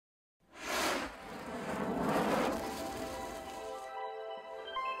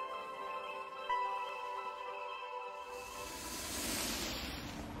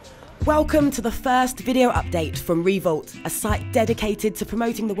Welcome to the first video update from Revolt, a site dedicated to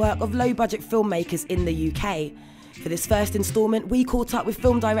promoting the work of low-budget filmmakers in the UK. For this first instalment, we caught up with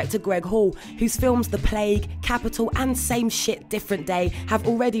film director Greg Hall, whose films The Plague, Capital and Same Shit Different Day have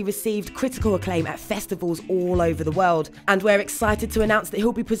already received critical acclaim at festivals all over the world. And we're excited to announce that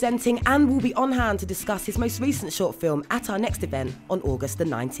he'll be presenting and will be on hand to discuss his most recent short film at our next event on August the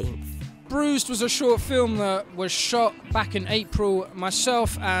 19th. Bruised was a short film that was shot back in April.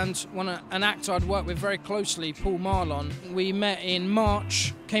 Myself and an actor I'd worked with very closely, Paul Marlon. We met in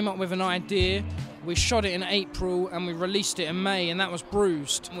March, came up with an idea. We shot it in April and we released it in May, and that was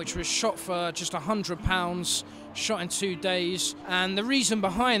Bruised, which was shot for just £100, shot in 2 days. And the reason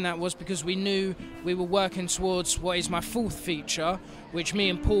behind that was because we knew we were working towards what is my fourth feature, which me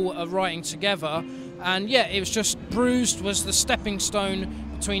and Paul are writing together. And yeah, it was just Bruised was the stepping stone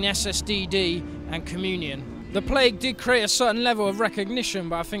between SSDD and Communion. The Plague did create a certain level of recognition,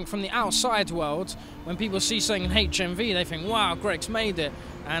 but I think from the outside world, when people see something in HMV, they think, wow, Greg's made it.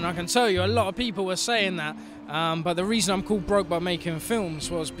 And I can tell you, a lot of people were saying that. But the reason I'm called Broke by Making Films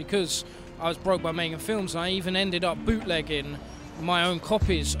was because I was broke by making films. And I even ended up bootlegging my own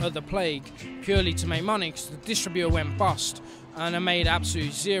copies of The Plague purely to make money, because the distributor went bust. And I made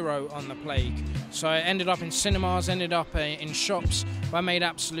absolutely zero on The Plague. So I ended up in cinemas, ended up in shops, but I made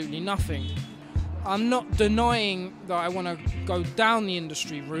absolutely nothing. I'm not denying that I want to go down the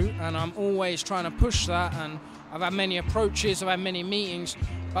industry route, and I'm always trying to push that, and I've had many approaches, I've had many meetings,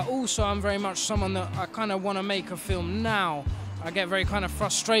 but also I'm very much someone that I kind of want to make a film now. I get very kind of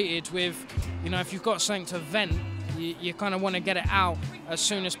frustrated with, you know, if you've got something to vent, you kind of want to get it out as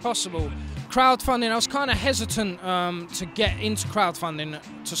soon as possible. Crowdfunding, I was kind of hesitant to get into crowdfunding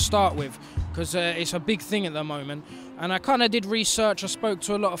to start with, because it's a big thing at the moment. And I kind of did research. I spoke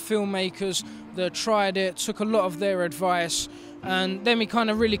to a lot of filmmakers that tried it, took a lot of their advice, and then we kind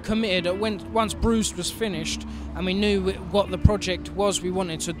of really committed. Once Bruised was finished and we knew what the project was we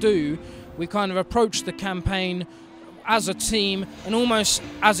wanted to do, we kind of approached the campaign as a team and almost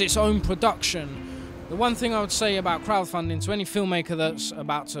as its own production. The one thing I would say about crowdfunding to any filmmaker that's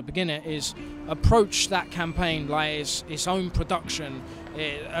about to begin it is approach that campaign like it's its own production,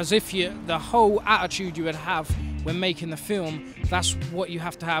 as if the whole attitude you would have when making the film, that's what you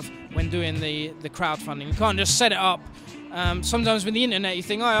have to have when doing the crowdfunding. You can't just set it up. Sometimes with the internet you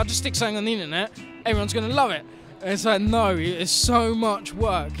think, oh, I'll just stick something on the internet, everyone's going to love it. And it's like, no, it's so much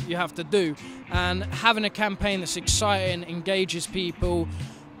work you have to do. And having a campaign that's exciting, engages people.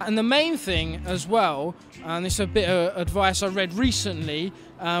 And the main thing as well, and this is a bit of advice I read recently,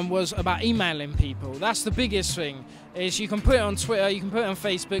 was about emailing people. That's the biggest thing, is you can put it on Twitter, you can put it on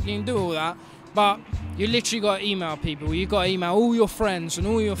Facebook, you can do all that, but you literally got to email people. You've got to email all your friends and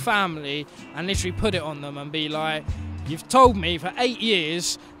all your family and literally put it on them and be like, you've told me for 8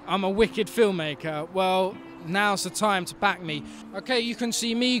 years I'm a wicked filmmaker. Well, now's the time to back me. Okay, you can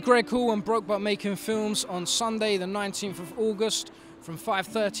see me, Greg Hall, and Broke by Making Films on Sunday the 19th of August from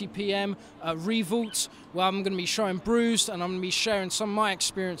 5:30 PM at Revolt, where I'm going to be showing Bruised and I'm going to be sharing some of my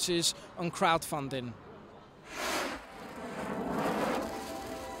experiences on crowdfunding.